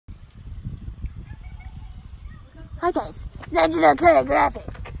Hi guys, it's Natchional Karagraphic.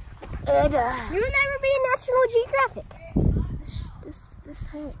 And you'll never be a National Geographic. This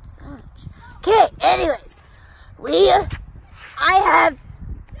hurts so much. Okay, anyways,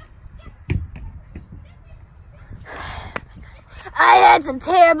 I had some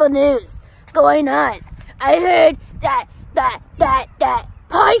terrible news going on. I heard that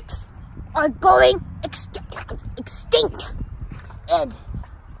pikes are going extinct. And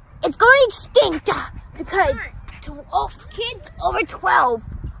it's going extinct because kids over 12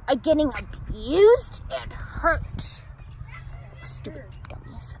 are getting abused and hurt. Stupid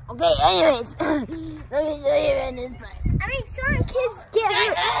dummies. Okay, anyways, let me show you in this part. I mean, some kids get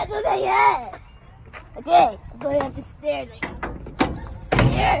hurt. Okay, I'm going up the stairs right now.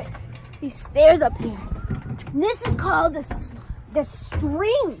 Stairs. These stairs up here. And this is called the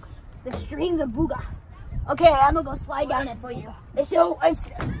strings. The strings of Booga. Okay, I'm gonna go slide down it for you. To show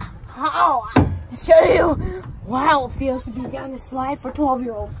you how it feels to be down the slide for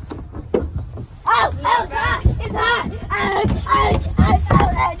 12-year-olds. Oh, it's hot! It's hot! Ouch!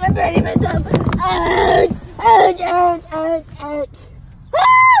 I'm burning myself! Ouch!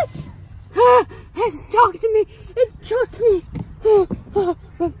 It talked to me! It choked me!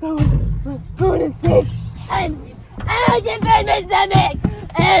 My phone is safe! Ouch! It burned my stomach!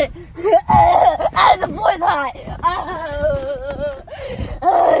 The floor's hot!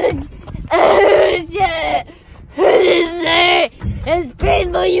 It's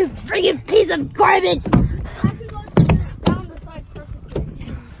painful, you freaking piece of garbage! I could go down the slide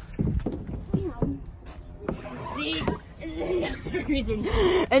perfectly. See?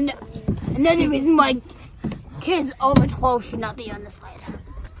 Another reason why kids over 12 should not be on the slide.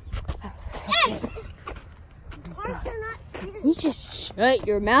 Hey! Parks are not serious. You just shut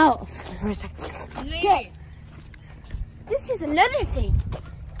your mouth for a second. Okay. This is another thing.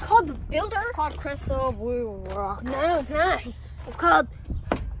 It's called the builder. It's called Crystal Blue Rock. No, it's not. It's called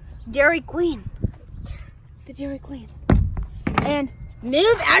Dairy Queen. The Dairy Queen. And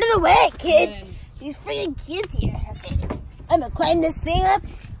move out of the way, kid. These freaking kids here. Okay. I'm gonna climb this thing up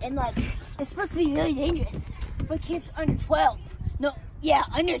and it's supposed to be really dangerous for kids under 12. No, yeah,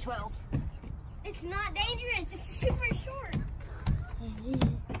 under 12. It's not dangerous. It's super short.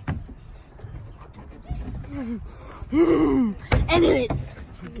 Anyways,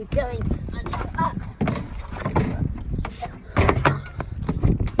 keep going. Up.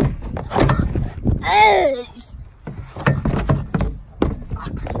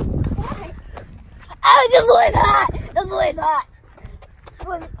 Oh, the floor's hot! The floor's hot!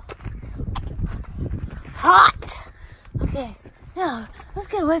 Hot! Okay, now let's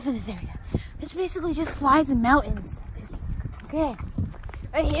get away from this area. It's basically just slides and mountains. Okay,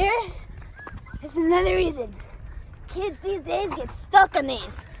 right here is another reason. Kids these days get stuck on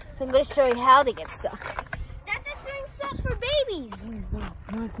these. So I'm going to show you how they get stuck. That's a swing set for babies. No,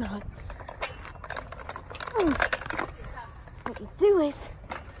 it's not. What you do is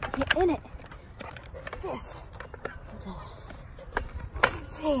get in it. This.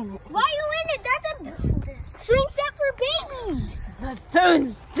 Stay in it. Why are you in it? That's a swing set for babies. My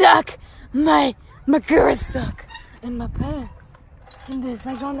phone's stuck. My girl's stuck. And my pants. And this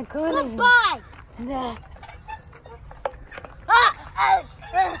on the corner. Goodbye. And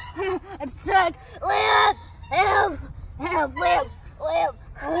I'm stuck. Lamp! Help! Lamp!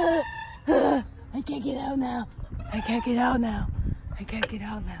 I can't get out now. I can't get out now.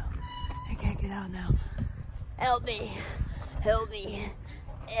 Help me.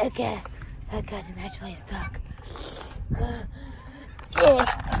 Okay. I got him actually stuck.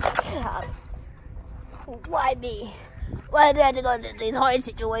 Why me? Why did I have to go into these hard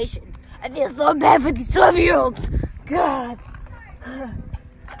situations? I feel so bad for these 12-year-olds. God.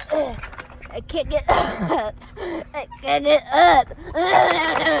 I can't get up. I can't get up.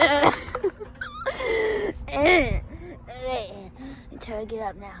 I'm trying to get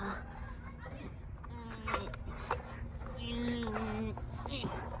up now.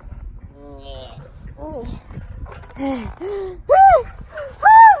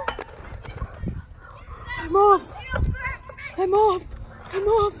 I'm off.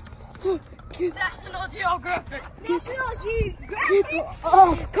 National Geographic.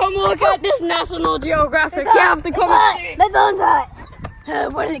 Come look at this National Geographic. You have to come and see it. My phone's hot.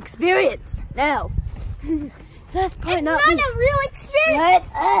 What an experience. Now. That's probably not a real experience.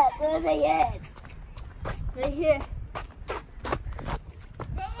 Shut up. Where's the end? Right here.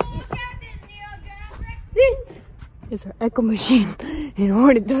 This is our echo machine. And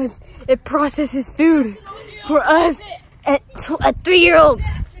what it does, it processes food for us at 3-year-olds.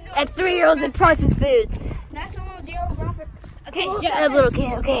 At 3-year-olds, it processes foods. National Geographic. Okay, shut up, little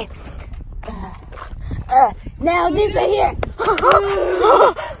kid. Okay. Now this right here.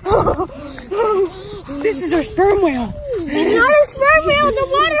 This is our sperm whale. It's not a sperm whale, it's a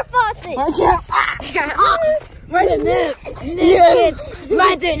water faucet. Wait a minute. Kids,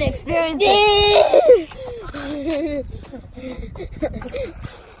 my turn to experience it.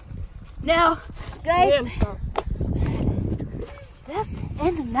 Now, guys, that's the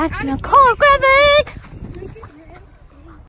end of Natchional Karagraphic.